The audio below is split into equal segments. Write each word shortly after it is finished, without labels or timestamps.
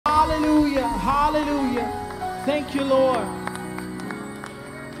Hallelujah. Thank you, Lord.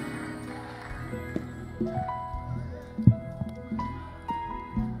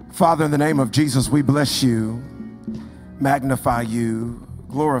 Father, in the name of Jesus, we bless you, magnify you,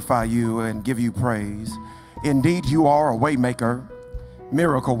 glorify you, and give you praise. Indeed, you are a way maker,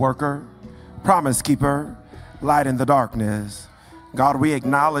 miracle worker, promise keeper, light in the darkness. God, we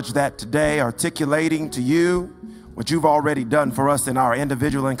acknowledge that today, articulating to you what you've already done for us in our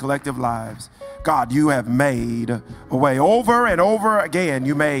individual and collective lives. God, you have made a way over and over again.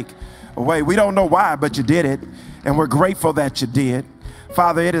 You make a way. We don't know why, but you did it, and we're grateful that you did.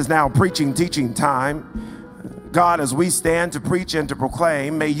 Father, it is now preaching, teaching time. God, as we stand to preach and to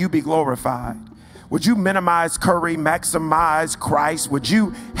proclaim, may you be glorified. Would you minimize Curry, maximize Christ? Would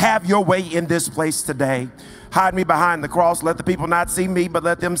you have your way in this place today? Hide me behind the cross. Let the people not see me, but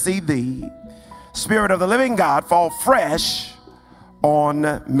let them see thee. Spirit of the living God, fall fresh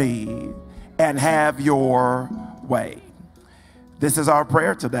on me and have your way. This is our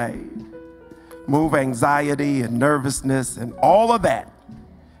prayer today. Move anxiety and nervousness and all of that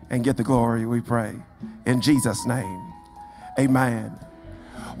and get the glory, we pray. In Jesus' name, amen.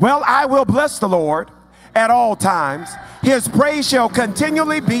 Well, I will bless the Lord at all times. His praise shall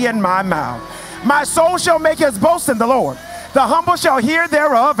continually be in my mouth. My soul shall make his boast in the Lord. The humble shall hear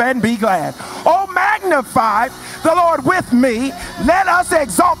thereof and be glad. Oh, magnify the Lord with me. Let us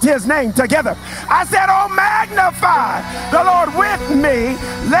exalt his name together. I said, oh, magnify the Lord with me.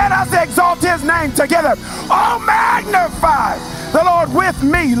 Let us exalt his name together. Oh, magnify the Lord with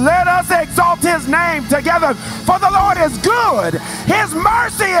me. Let us exalt his name together. For the Lord is good. His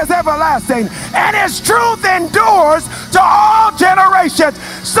mercy is everlasting, and his truth endures to all generations.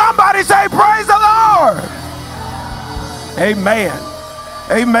 Somebody say, praise the Lord. Amen.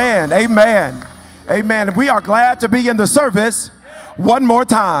 Amen. Amen. Amen. We are glad to be in the service one more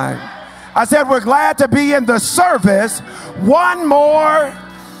time. I said we're glad to be in the service one more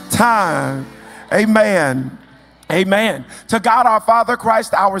time. Amen. Amen. To God our Father,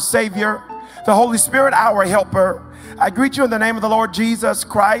 Christ our Savior, the Holy Spirit our helper, I greet you in the name of the Lord Jesus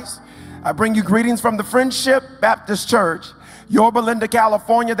Christ. I bring you greetings from the Friendship Baptist Church, Yorba Linda,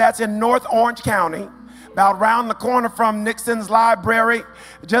 California. That's in North Orange County, about around the corner from Nixon's Library.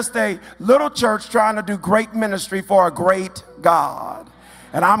 Just a little church trying to do great ministry for a great God.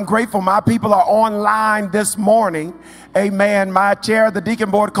 And I'm grateful my people are online this morning. Amen. My chair, the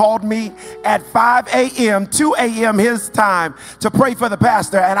deacon board, called me at 5 a.m., 2 a.m. his time to pray for the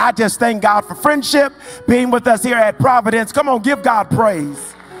pastor. And I just thank God for Friendship being with us here at Providence. Come on, give God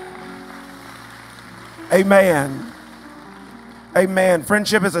praise. Amen. Amen.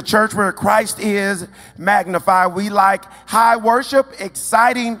 Friendship is a church where Christ is magnified. We like high worship,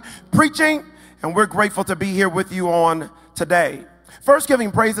 exciting preaching, and we're grateful to be here with you on today. First,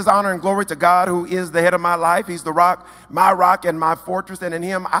 giving praises, honor, and glory to God, who is the head of my life. He's the rock, and my fortress, and in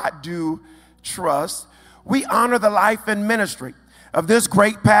him I do trust. We honor the life and ministry of this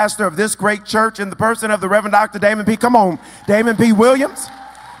great pastor, of this great church, in the person of the Reverend Dr. Damon P. Come on, Damon P. Williams.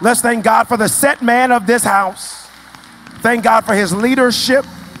 Let's thank God for the set man of this house. Thank God for his leadership.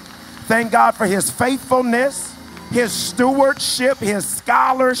 Thank God for his faithfulness, his stewardship, his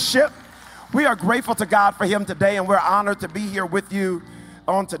scholarship. We are grateful to God for him today, and we're honored to be here with you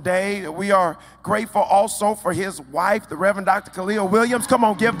on today. We are grateful also for his wife, the Reverend Dr. Khalil Williams. Come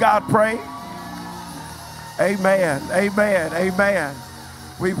on, give God praise. Amen, amen, amen.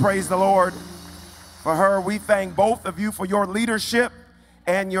 We praise the Lord for her. We thank both of you for your leadership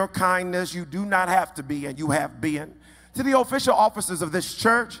and your kindness. You do not have to be, and you have been. To the official officers of this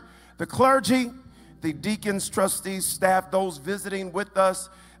church, the clergy, the deacons, trustees, staff, those visiting with us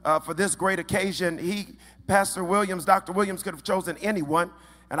for this great occasion. Pastor Williams, Dr. Williams could have chosen anyone,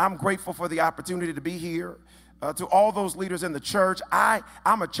 and I'm grateful for the opportunity to be here. To all those leaders in the church,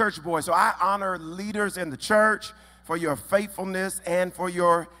 I'm a church boy, so I honor leaders in the church for your faithfulness and for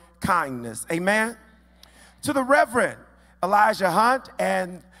your kindness. Amen. To the Reverend Elijah Hunt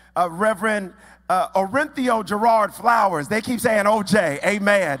and Reverend Orenthio Gerard Flowers. They keep saying OJ.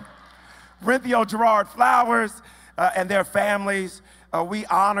 Amen. Orenthio Gerard Flowers and their families. We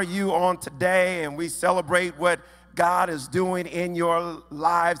honor you on today, and we celebrate what God is doing in your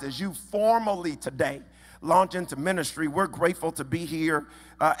lives as you formally today launch into ministry. We're grateful to be here.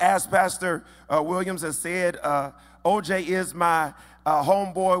 As Pastor Williams has said, OJ is my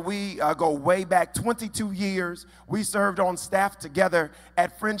homeboy. We go way back 22 years. We served on staff together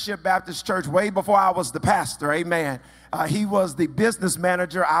at Friendship Baptist Church way before I was the pastor. Amen. He was the business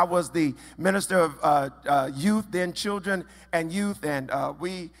manager. I was the minister of youth, then children and youth, and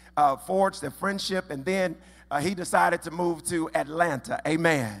we forged a friendship, and then he decided to move to Atlanta.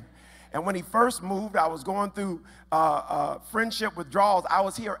 Amen. And when he first moved, I was going through friendship withdrawals. I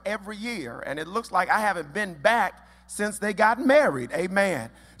was here every year, and it looks like I haven't been back since they got married. Amen.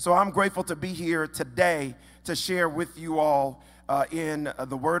 So I'm grateful to be here today to share with you all in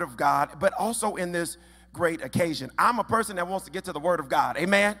the Word of God, but also in this great occasion. I'm a person that wants to get to the Word of God.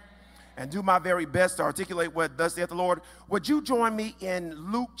 Amen. And do my very best to articulate what thus saith the Lord. Would you join me in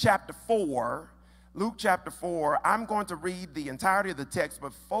Luke chapter 4? Luke chapter 4. I'm going to read the entirety of the text,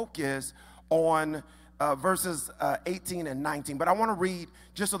 but focus on verses 18 and 19. But I want to read,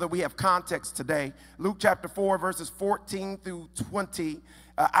 just so that we have context today, Luke chapter 4, verses 14 through 20.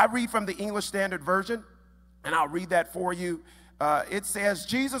 I read from the English Standard Version, and I'll read that for you. It says,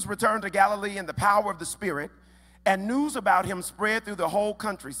 Jesus returned to Galilee in the power of the Spirit, and news about him spread through the whole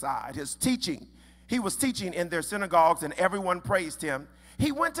countryside. He was teaching in their synagogues, and everyone praised him.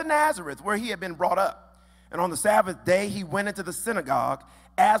 He went to Nazareth, where he had been brought up. And on the Sabbath day, he went into the synagogue,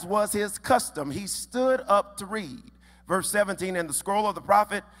 as was his custom. He stood up to read. Verse 17, and the scroll of the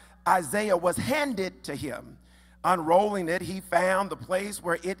prophet Isaiah was handed to him. Unrolling it, he found the place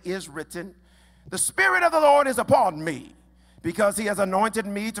where it is written, the Spirit of the Lord is upon me, because he has anointed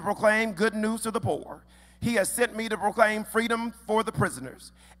me to proclaim good news to the poor. He has sent me to proclaim freedom for the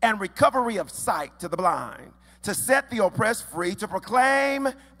prisoners and recovery of sight to the blind, to set the oppressed free, to proclaim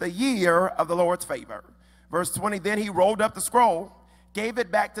the year of the Lord's favor. Verse 20, then he rolled up the scroll, gave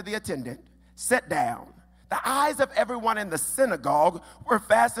it back to the attendant, sat down. The eyes of everyone in the synagogue were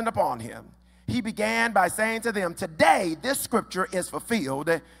fastened upon him. He began by saying to them, today this scripture is fulfilled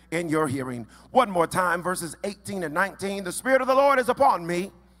in your hearing. One more time, verses 18 and 19. The Spirit of the Lord is upon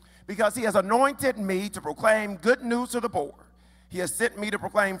me, because he has anointed me to proclaim good news to the poor. He has sent me to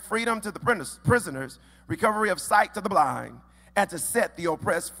proclaim freedom to the prisoners, recovery of sight to the blind, and to set the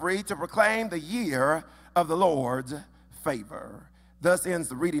oppressed free, to proclaim the year of the Lord's favor. Thus ends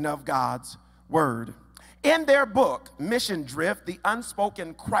the reading of God's word. In their book, Mission Drift, the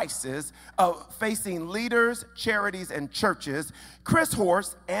unspoken crisis of facing leaders, charities, and churches, Chris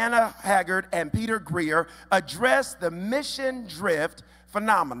Horst, Anna Haggard, and Peter Greer address the mission drift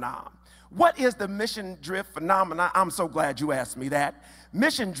phenomenon. What is the mission drift phenomenon? I'm so glad you asked me that.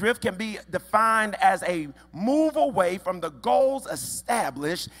 Mission drift can be defined as a move away from the goals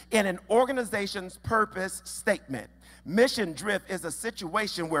established in an organization's purpose statement. Mission drift is a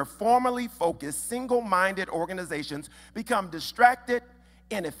situation where formerly focused, single-minded organizations become distracted,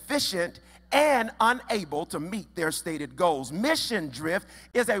 inefficient, and unable to meet their stated goals. Mission drift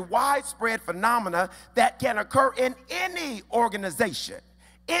is a widespread phenomenon that can occur in any organization.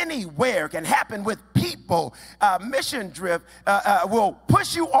 Anywhere, can happen with people. Mission drift will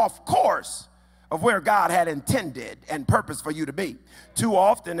push you off course of where God had intended and purpose for you to be. Too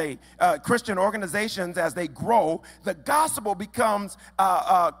often, Christian organizations, as they grow, the gospel becomes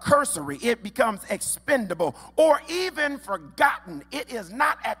cursory. It becomes expendable or even forgotten. It is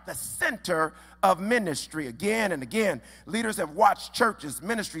not at the center of ministry. Again and again, leaders have watched churches,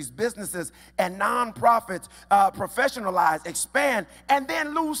 ministries, businesses, and nonprofits professionalize, expand, and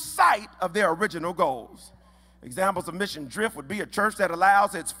then lose sight of their original goals. Examples of mission drift would be a church that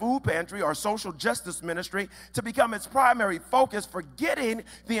allows its food pantry or social justice ministry to become its primary focus, forgetting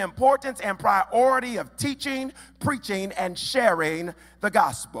the importance and priority of teaching, preaching, and sharing the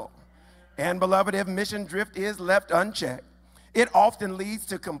gospel. And beloved, if mission drift is left unchecked, it often leads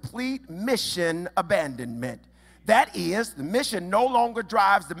to complete mission abandonment. That is, the mission no longer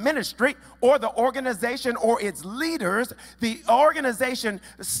drives the ministry or the organization or its leaders. The organization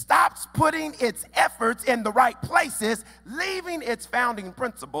stops putting its efforts in the right places, leaving its founding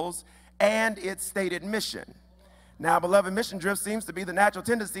principles and its stated mission. Now, beloved, mission drift seems to be the natural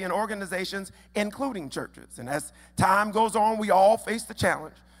tendency in organizations, including churches. And as time goes on, we all face the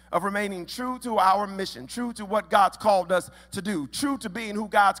challenge of remaining true to our mission, true to what God's called us to do, true to being who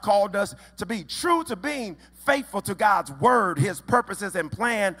God's called us to be, true to being faithful to God's word, his purposes and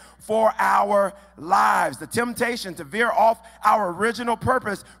plan for our lives. The temptation to veer off our original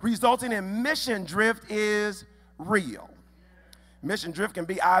purpose, resulting in mission drift, is real. Mission drift can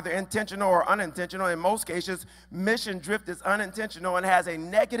be either intentional or unintentional. In most cases, mission drift is unintentional and has a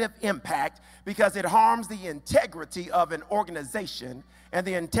negative impact because it harms the integrity of an organization and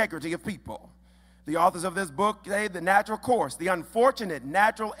the integrity of people. The authors of this book say the natural course, the unfortunate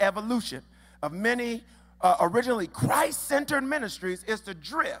natural evolution of many originally Christ-centered ministries is to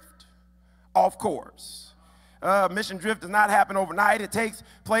drift off course. Mission drift does not happen overnight. It takes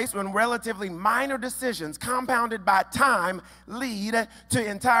place when relatively minor decisions compounded by time lead to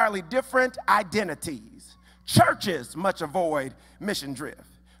entirely different identities. Churches much avoid mission drift.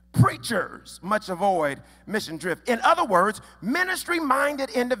 Preachers much avoid mission drift. In other words, ministry-minded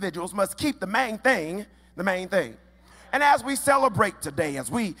individuals must keep the main thing the main thing. And as we celebrate today,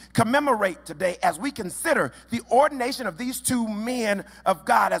 as we commemorate today, as we consider the ordination of these two men of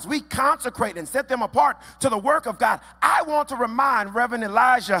God, as we consecrate and set them apart to the work of God, I want to remind Reverend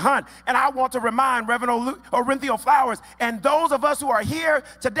Elijah Hunt, and I want to remind Reverend Orinthio Flowers, and those of us who are here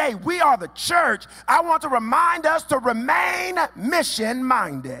today, we are the church. I want to remind us to remain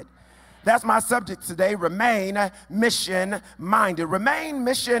mission-minded. That's my subject today, remain mission-minded. Remain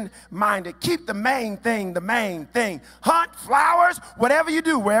mission-minded. Keep the main thing the main thing. Hunt, Flowers, whatever you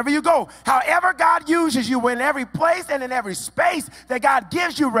do, wherever you go, however God uses you, in every place and in every space that God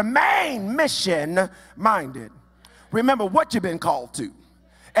gives you, remain mission-minded. Remember what you've been called to,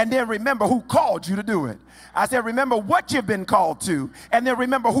 and then remember who called you to do it. I said, remember what you've been called to, and then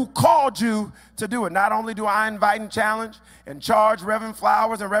remember who called you to do it. Not only do I invite and challenge and charge Reverend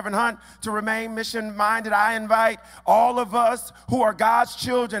Flowers and Reverend Hunt to remain mission-minded, I invite all of us who are God's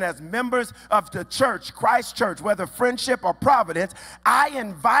children as members of the church, Christ Church, whether Friendship or Providence, I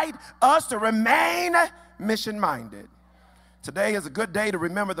invite us to remain mission-minded. Today is a good day to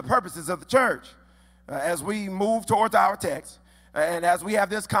remember the purposes of the church as we move towards our text and as we have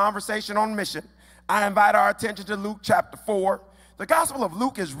this conversation on mission. I invite our attention to Luke chapter 4. The Gospel of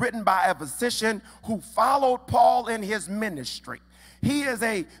Luke is written by a physician who followed Paul in his ministry. He is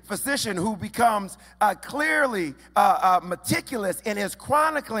a physician who becomes clearly meticulous in his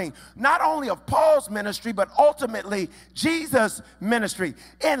chronicling not only of Paul's ministry, but ultimately Jesus' ministry.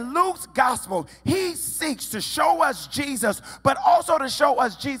 In Luke's gospel, he seeks to show us Jesus, but also to show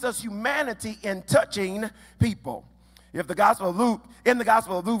us Jesus' humanity in touching people. In the Gospel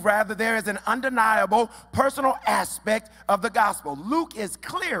of Luke, rather, there is an undeniable personal aspect of the gospel. Luke is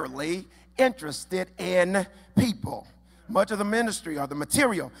clearly interested in people. Much of the ministry or the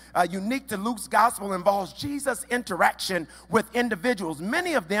material unique to Luke's gospel involves Jesus' interaction with individuals,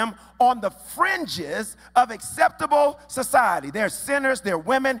 many of them on the fringes of acceptable society. They're sinners, they're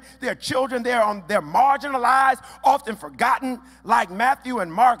women, they're children, they're marginalized, often forgotten. Like Matthew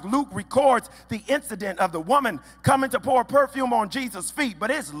and Mark, Luke records the incident of the woman coming to pour perfume on Jesus' feet.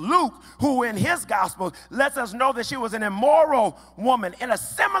 But it's Luke who in his gospel lets us know that she was an immoral woman. In a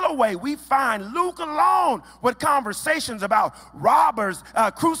similar way, we find Luke alone with conversations about robbers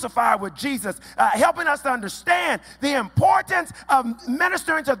crucified with Jesus, helping us to understand the importance of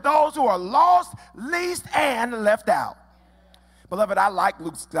ministering to those who are lost, least, and left out. Beloved, I like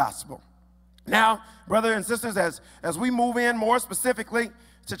Luke's gospel. Now, brothers and sisters, as we move in more specifically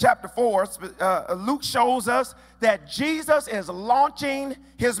to chapter 4, Luke shows us that Jesus is launching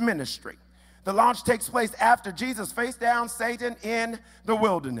his ministry. The launch takes place after Jesus faced down Satan in the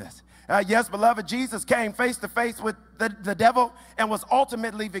wilderness. Yes, beloved, Jesus came face to face with the devil and was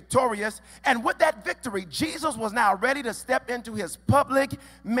ultimately victorious. And with that victory, Jesus was now ready to step into his public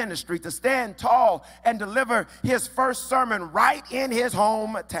ministry, to stand tall and deliver his first sermon right in his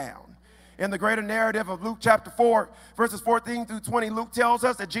hometown. In the greater narrative of Luke chapter 4, verses 14 through 20, Luke tells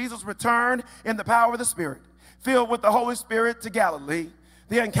us that Jesus returned in the power of the Spirit, filled with the Holy Spirit, to Galilee.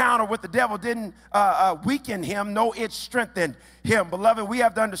 The encounter with the devil didn't weaken him. No, it strengthened him. Beloved, we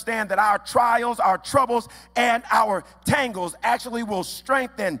have to understand that our trials, our troubles, and our tangles actually will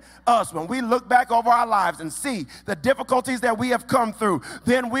strengthen us. When we look back over our lives and see the difficulties that we have come through,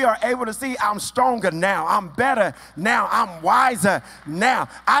 then we are able to see I'm stronger now. I'm better now. I'm wiser now.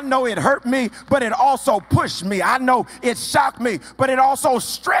 I know it hurt me, but it also pushed me. I know it shocked me, but it also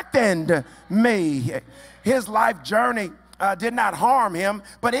strengthened me. His life journey did not harm him,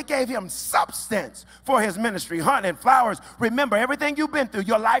 but it gave him substance for his ministry. Hunt and Flowers, remember, everything you've been through,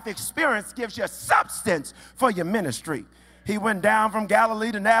 your life experience gives you substance for your ministry. He went down from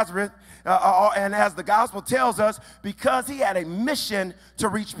Galilee to Nazareth, and as the gospel tells us, because he had a mission to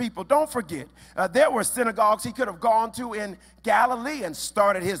reach people. Don't forget, there were synagogues he could have gone to in Galilee and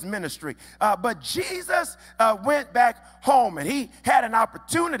started his ministry. But Jesus went back home, and he had an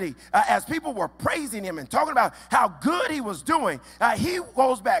opportunity as people were praising him and talking about how good he was doing. He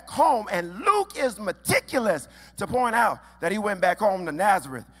goes back home, and Luke is meticulous to point out that he went back home to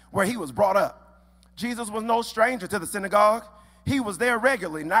Nazareth, where he was brought up. Jesus was no stranger to the synagogue. He was there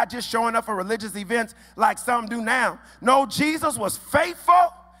regularly, not just showing up for religious events like some do now. No, Jesus was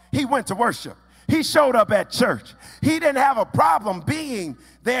faithful. He went to worship. He showed up at church. He didn't have a problem being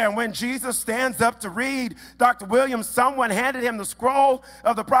there. And when Jesus stands up to read, Dr. Williams, someone handed him the scroll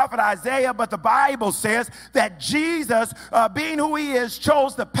of the prophet Isaiah, but the Bible says that Jesus, being who he is,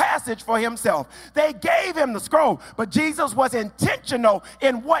 chose the passage for himself. They gave him the scroll, but Jesus was intentional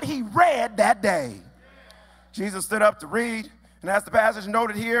in what he read that day. Jesus stood up to read, And as the passage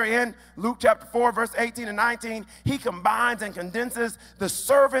noted here in Luke chapter 4, verse 18 and 19, he combines and condenses the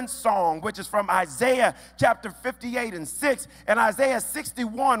servant's song, which is from Isaiah chapter 58 and 6, and Isaiah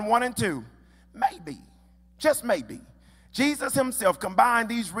 61, 1 and 2. Maybe, just maybe, Jesus himself combined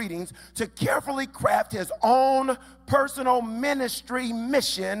these readings to carefully craft his own personal ministry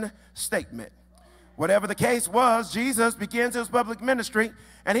mission statement. Whatever the case was, Jesus begins his public ministry,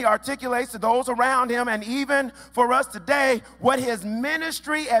 and he articulates to those around him, and even for us today, what his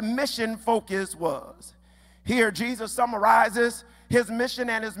ministry and mission focus was. Here, Jesus summarizes his mission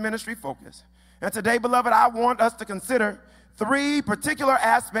and his ministry focus. And today, beloved, I want us to consider three particular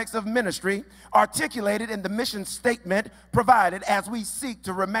aspects of ministry articulated in the mission statement provided as we seek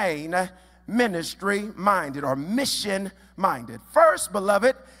to remain ministry-minded or mission-minded. First,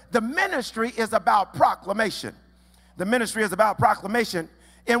 beloved, the ministry is about proclamation. The ministry is about proclamation.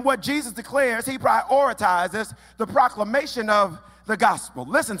 In what Jesus declares, he prioritizes the proclamation of the gospel.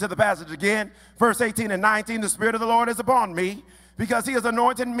 Listen to the passage again, verse 18 and 19. The Spirit of the Lord is upon me, because he has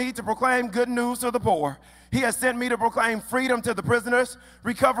anointed me to proclaim good news to the poor. He has sent me to proclaim freedom to the prisoners,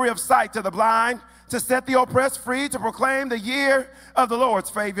 recovery of sight to the blind, to set the oppressed free, to proclaim the year of the Lord's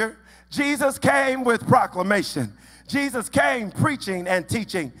favor. Jesus came with proclamation. Jesus came preaching and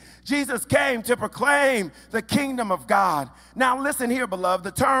teaching. Jesus came to proclaim the kingdom of God. Now listen here, beloved.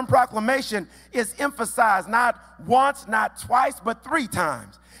 The term proclamation is emphasized not once, not twice, but 3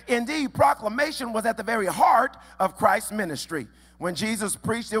 times. Indeed, proclamation was at the very heart of Christ's ministry. When Jesus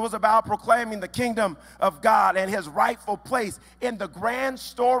preached, it was about proclaiming the kingdom of God and his rightful place in the grand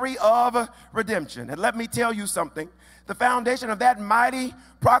story of redemption. And let me tell you something. The foundation of that mighty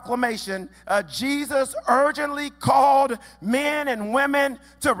proclamation, Jesus urgently called men and women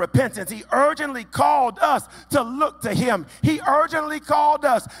to repentance. He urgently called us to look to him. He urgently called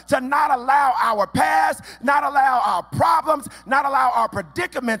us to not allow our past, not allow our problems, not allow our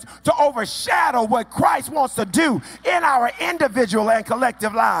predicaments to overshadow what Christ wants to do in our individual and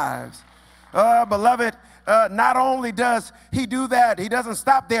collective lives. Beloved, not only does he do that, he doesn't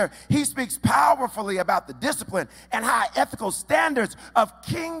stop there. He speaks powerfully about the discipline and high ethical standards of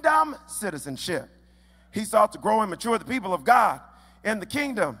kingdom citizenship. He sought to grow and mature the people of God in the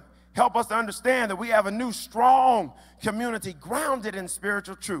kingdom, help us to understand that we have a new, strong community grounded in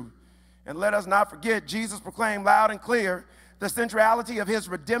spiritual truth. And let us not forget, Jesus proclaimed loud and clear the centrality of his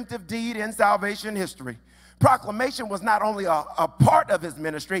redemptive deed in salvation history. Proclamation was not only a part of his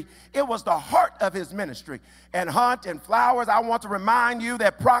ministry, it was the heart of his ministry. And Hunt and Flowers, I want to remind you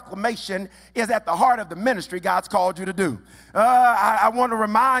that proclamation is at the heart of the ministry God's called you to do. I want to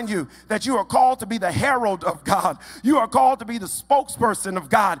remind you that you are called to be the herald of God. You are called to be the spokesperson of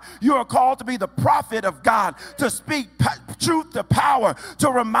God. You are called to be the prophet of God, to speak truth to power, to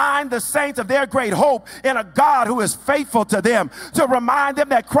remind the saints of their great hope in a God who is faithful to them, to remind them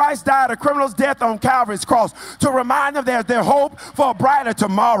that Christ died a criminal's death on Calvary's cross, to remind them that their hope for a brighter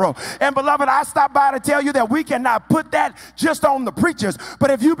tomorrow. And beloved, I stopped by to tell you that we cannot put that just on the preachers,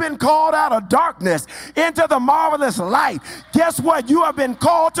 but if you've been called out of darkness into the marvelous light, guess what? You have been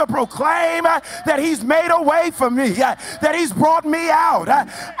called to proclaim that he's made a way for me, that he's brought me out.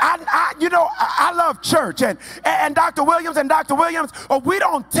 I love church, and Dr. Williams, we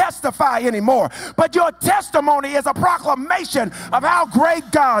don't testify anymore, but your testimony is a proclamation of how great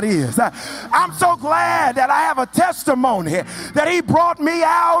God is. I'm so glad that I have a testimony that he brought me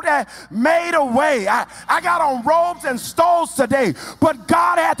out and made a way. I got on robes and stoles today, but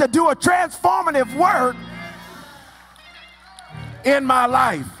God had to do a transformative work in my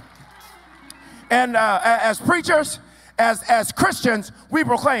life. And as preachers, as Christians, we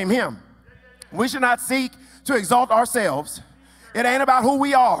proclaim him. We should not seek to exalt ourselves. It ain't about who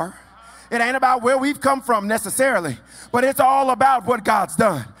we are. It ain't about where we've come from necessarily, but it's all about what God's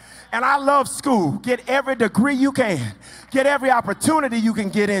done. And I love school. Get every degree you can. Get every opportunity you can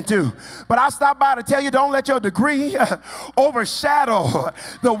get into. But I stopped by to tell you, don't let your degree overshadow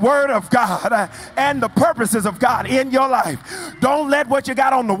the word of God and the purposes of God in your life. Don't let what you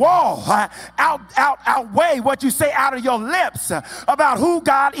got on the wall outweigh what you say out of your lips about who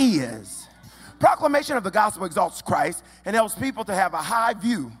God is. Proclamation of the gospel exalts Christ and helps people to have a high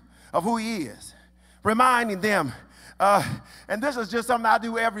view of who he is, reminding them, and this is just something I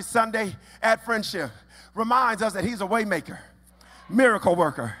do every Sunday at Friendship, reminds us that he's a way maker, miracle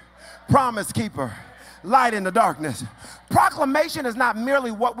worker, promise keeper, light in the darkness. Proclamation is not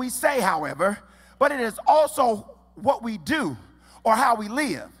merely what we say, however, but it is also what we do or how we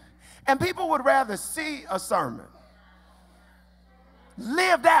live. And people would rather see a sermon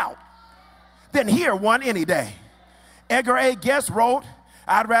lived out than hear one any day. Edgar A. Guest wrote,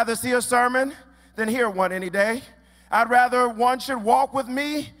 I'd rather see a sermon than hear one any day. I'd rather one should walk with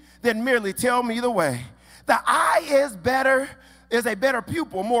me than merely tell me the way. The eye is a better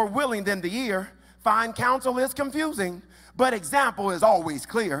pupil, more willing than the ear. Fine counsel is confusing, but example is always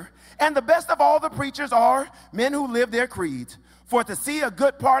clear. And the best of all the preachers are men who live their creeds. For to see a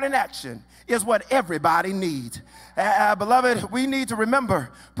good part in action is what everybody needs. Beloved, we need to remember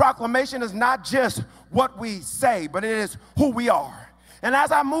proclamation is not just what we say, but it is who we are. And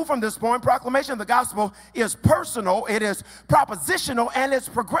as I move from this point, proclamation of the gospel is personal, it is propositional, and it's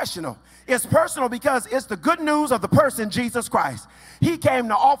progressional. It's personal because it's the good news of the person, Jesus Christ. He came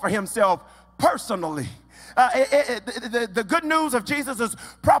to offer himself personally. The good news of Jesus is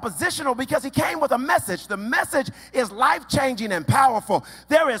propositional because he came with a message. The message is life-changing and powerful.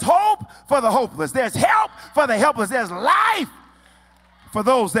 There is hope for the hopeless. There's help for the helpless. There's life for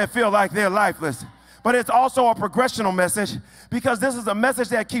those that feel like they're lifeless. But it's also a progressional message because this is a message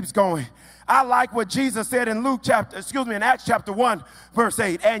that keeps going. I like what Jesus said in Acts chapter 1, verse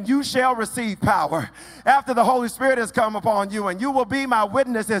 8, and you shall receive power after the Holy Spirit has come upon you, and you will be my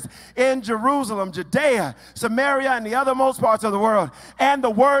witnesses in Jerusalem, Judea, Samaria, and the othermost parts of the world. And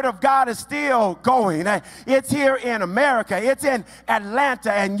the word of God is still going. It's here in America. It's in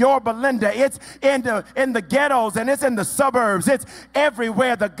Atlanta and Yorba Linda. It's in the ghettos, and it's in the suburbs. It's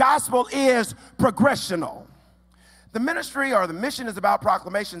everywhere. The gospel is progressional. The ministry or the mission is about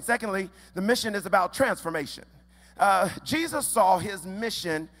proclamation. Secondly, the mission is about transformation. Jesus saw his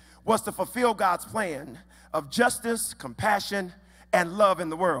mission was to fulfill God's plan of justice, compassion, and love in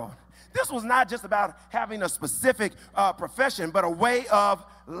the world. This was not just about having a specific profession, but a way of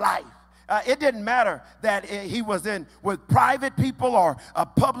life. It didn't matter that he was with private people or a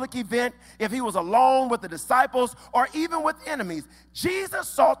public event, if he was alone with the disciples or even with enemies. Jesus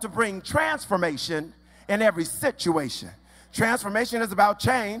sought to bring transformation in every situation. Transformation is about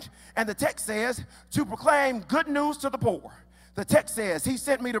change, and the text says to proclaim good news to the poor. The text says he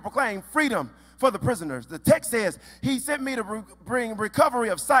sent me to proclaim freedom for the prisoners. The text says he sent me to bring recovery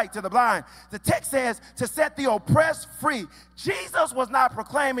of sight to the blind. The text says to set the oppressed free. Jesus was not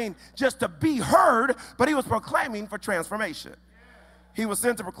proclaiming just to be heard, but he was proclaiming for transformation. He was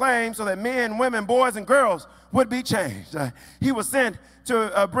sent to proclaim so that men, women, boys, and girls would be changed. He was sent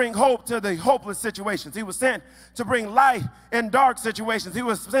to bring hope to the hopeless situations. He was sent to bring light in dark situations. He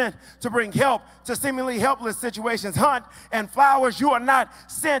was sent to bring help to seemingly helpless situations. Hunt and flowers, you are not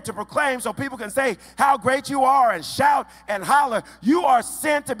sent to proclaim so people can say how great you are and shout and holler. You are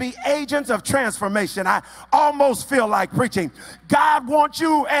sent to be agents of transformation. I almost feel like preaching. God wants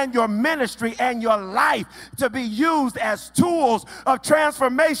you and your ministry and your life to be used as tools of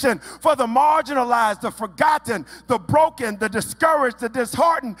transformation for the marginalized, the forgotten, the broken, the discouraged, the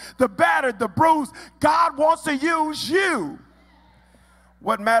disheartened, the battered, the bruised. God wants to use you.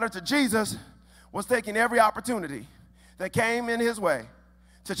 What mattered to Jesus was taking every opportunity that came in his way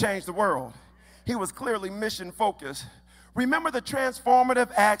to change the world. He was clearly mission focused. Remember the transformative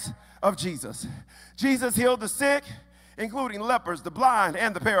acts of Jesus. Jesus healed the sick, including lepers, the blind,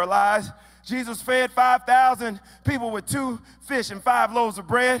 and the paralyzed. Jesus fed 5,000 people with 2 fish and 5 loaves of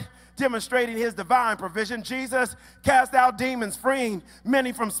bread, demonstrating his divine provision. Jesus cast out demons, freeing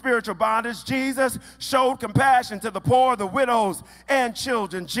many from spiritual bondage. Jesus showed compassion to the poor, the widows, and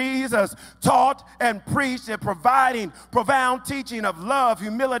children. Jesus taught and preached and providing profound teaching of love,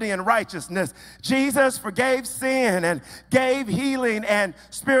 humility, and righteousness. Jesus forgave sin and gave healing and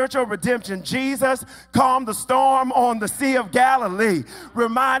spiritual redemption. Jesus calmed the storm on the Sea of Galilee,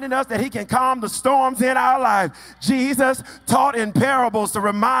 reminding us that he can calm the storms in our life. Jesus taught in parables to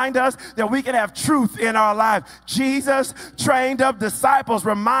remind us that we can have truth in our life. Jesus trained up disciples,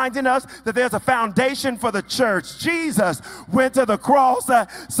 reminding us that there's a foundation for the church. Jesus went to the cross.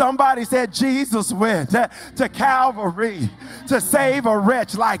 Somebody said Jesus went to Calvary to save a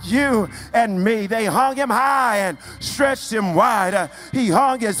wretch like you and me. They hung him high and stretched him wide. He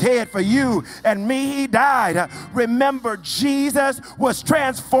hung his head for you and me. He died. Remember, Jesus was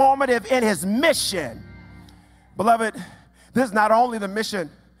transformative in his mission. Beloved, this is not only the mission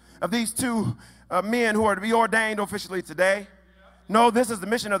of these 2 men who are to be ordained officially today. No, this is the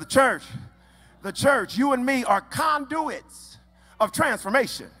mission of the church. The church, you and me, are conduits of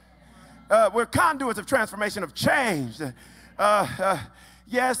transformation. We're conduits of transformation, of change.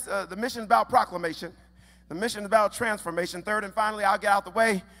 Yes, the mission is about proclamation. The mission is about transformation. Third and finally, I'll get out the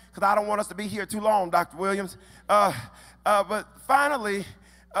way because I don't want us to be here too long, Dr. Williams. But finally,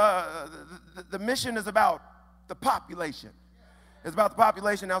 the mission is about the population. It's about the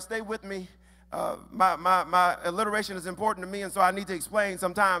population. Now stay with me. My alliteration is important to me, and so I need to explain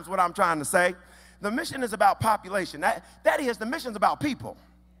sometimes what I'm trying to say. The mission is about population. That is, the mission is about people.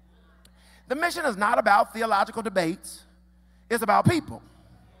 The mission is not about theological debates. It's about people.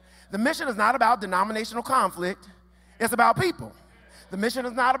 The mission is not about denominational conflict. It's about people. The mission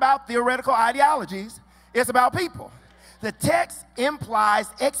is not about theoretical ideologies. It's about people. The text implies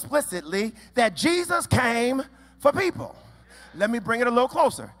explicitly that Jesus came for people. Let me bring it a little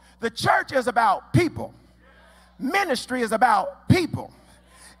closer. The church is about people. Ministry is about people.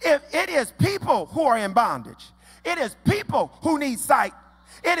 If it is people who are in bondage, it is people who need sight,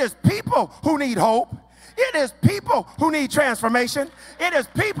 it is people who need hope, it is people who need transformation, it is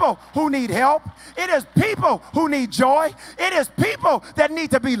people who need help, it is people who need joy, it is people that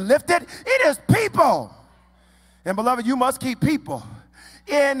need to be lifted, it is people. And beloved, you must keep people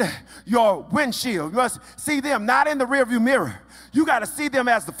in your windshield. You must see them not in the rearview mirror. You got to see them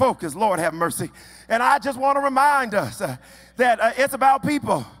as the focus. Lord have mercy. And I just want to remind us that it's about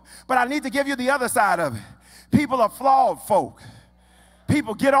people. But I need to give you the other side of it. People are flawed folk.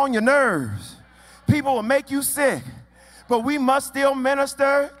 People get on your nerves. People will make you sick. But we must still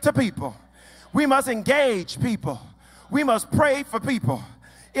minister to people. We must engage people. We must pray for people.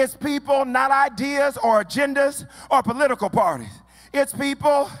 It's people, not ideas or agendas or political parties. It's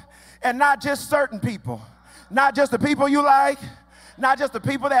people, and not just certain people. Not just the people you like, not just the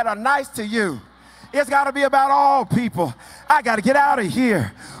people that are nice to you. It's got to be about all people. I got to get out of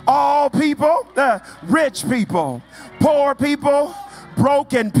here. All people, rich people, poor people,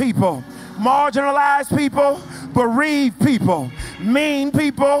 broken people, marginalized people, bereaved people, mean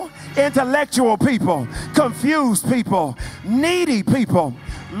people, intellectual people, confused people, needy people.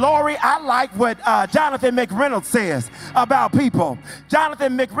 Lori, I like what Jonathan McReynolds says about people.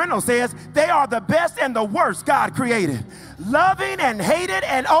 Jonathan McReynolds says they are the best and the worst God created. Loving and hated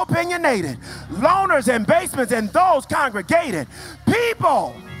and opinionated. Loners and basements and those congregated.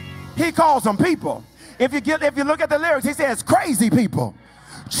 People. He calls them people. If you look at the lyrics, he says crazy people,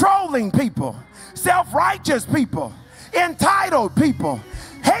 trolling people, self-righteous people, entitled people,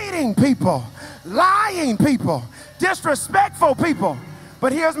 hating people, lying people, disrespectful people.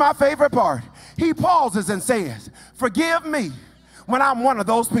 But here's my favorite part. He pauses and says, forgive me when I'm one of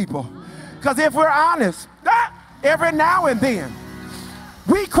those people. Because if we're honest, every now and then,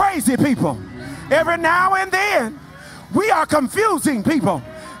 we crazy people. Every now and then, we are confusing people.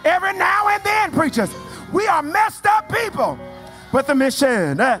 Every now and then, preachers, we are messed up people. But the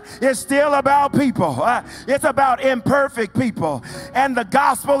mission is still about people. It's about imperfect people. And the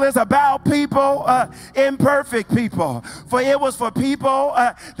gospel is about people, imperfect people. For it was for people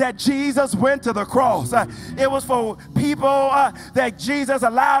that Jesus went to the cross. It was for people that Jesus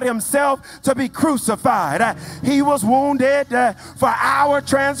allowed himself to be crucified. He was wounded for our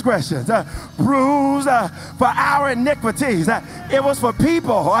transgressions, bruised for our iniquities. It was for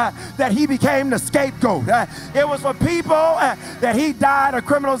people that he became the scapegoat. It was for people that he died a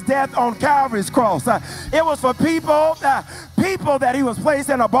criminal's death on Calvary's cross. It was for people that he was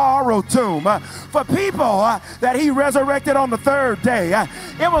placed in a borrowed tomb. For people that he resurrected on the third day.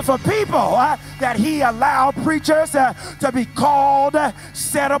 It was for people that he allowed preachers to be called,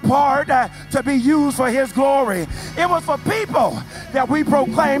 set apart, to be used for his glory. It was for people that we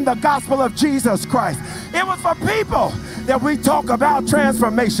proclaim the gospel of Jesus Christ. It was for people that we talk about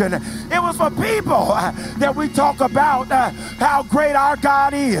transformation. It was for people that we talk about how great our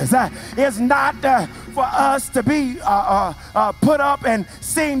God is. It's not for us to be put up and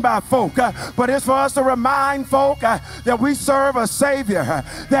seen by folk, but it's for us to remind folk that we serve a Savior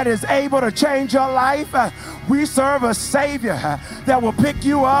that is able to change your life. We serve a Savior that will pick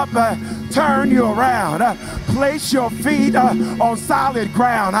you up, turn you around, place your feet on solid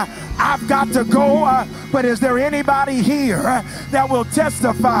ground. I've got to go, but is there anybody here that will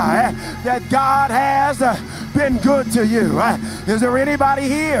testify that God has been good to you? Is there anybody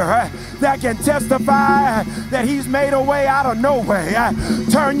here that can testify that he's made a way out of no way?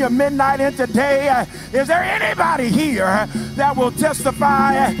 Turn your midnight into day. Is there anybody here that will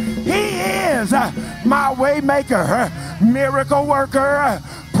testify he is my way maker, miracle worker,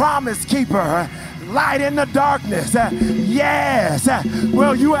 promise keeper, light in the darkness? Yes.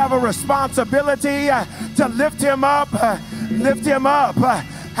 Well, you have a responsibility to lift him up. Lift him up.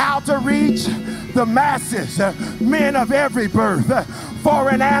 How to reach the masses, men of every birth. For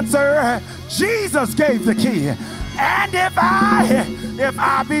an answer, Jesus gave the key. And if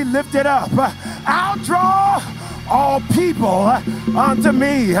I be lifted up, I'll draw all people unto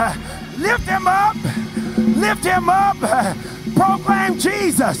me. Lift him up. Lift him up. Proclaim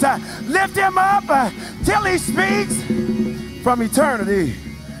Jesus. Lift him up till he speaks from eternity.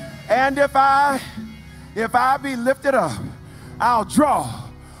 And if I be lifted up, I'll draw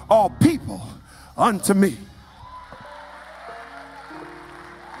all people unto me.